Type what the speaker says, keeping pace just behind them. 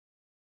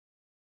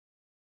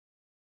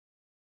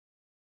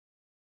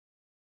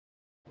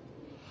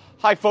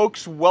Hi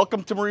folks,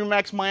 welcome to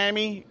MarineMax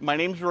Miami. My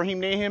name is Rahim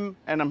Nahim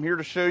and I'm here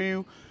to show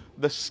you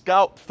the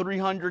Scout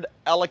 300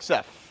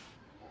 LXF.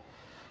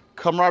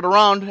 Come right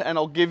around and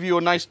I'll give you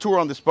a nice tour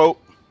on this boat.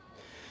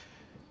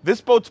 This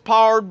boat's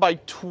powered by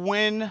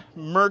twin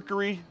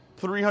Mercury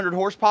 300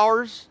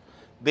 horsepowers.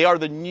 They are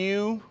the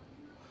new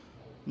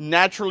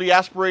naturally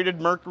aspirated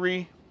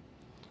Mercury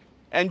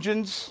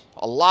engines.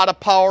 A lot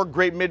of power,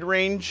 great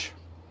mid-range.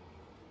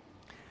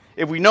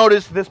 If we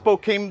notice, this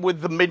boat came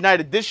with the Midnight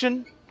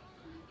Edition.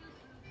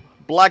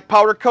 Black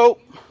powder coat.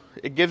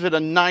 It gives it a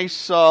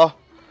nice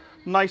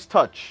nice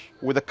touch.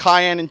 With a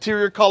cayenne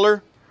interior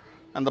color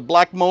and the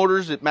black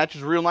motors, it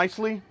matches real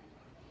nicely.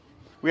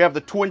 We have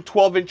the twin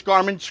 12-inch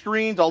Garmin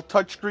screens, all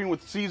touchscreen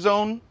with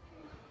C-Zone.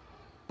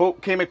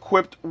 Boat came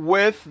equipped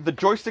with the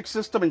joystick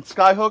system and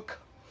skyhook.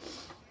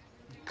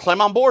 Climb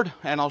on board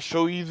and I'll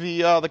show you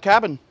the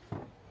cabin.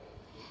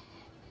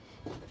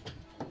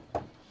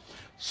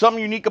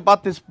 Something unique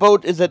about this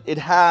boat is that it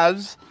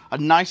has a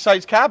nice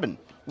sized cabin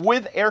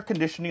with air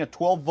conditioning, a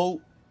 12-volt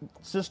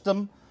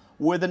system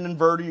with an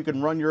inverter. You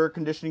can run your air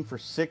conditioning for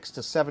 6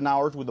 to 7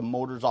 hours with the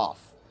motors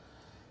off.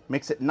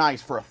 Makes it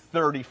nice for a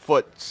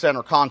 30-foot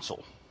center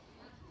console.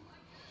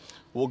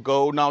 We'll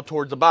go now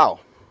towards the bow.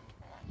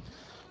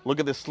 Look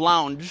at this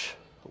lounge,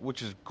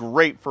 which is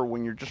great for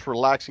when you're just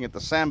relaxing at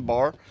the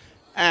sandbar.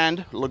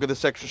 And look at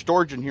this extra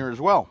storage in here as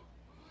well.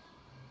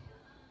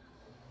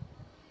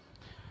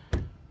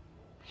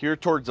 Here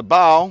towards the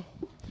bow,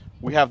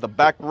 we have the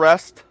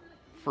backrest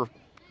for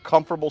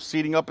comfortable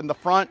seating up in the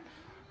front.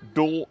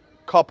 Dual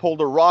cup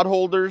holder rod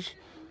holders.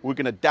 We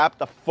can adapt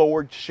the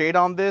forward shade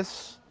on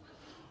this.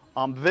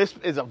 This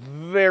is a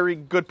very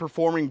good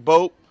performing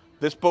boat.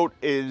 This boat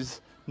is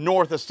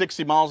north of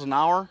 60 miles an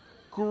hour.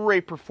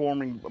 Great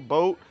performing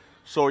boat.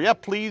 So yeah,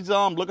 please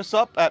look us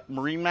up at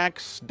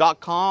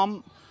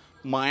MarineMax.com,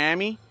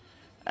 Miami.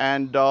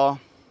 And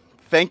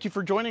thank you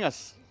for joining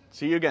us.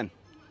 See you again.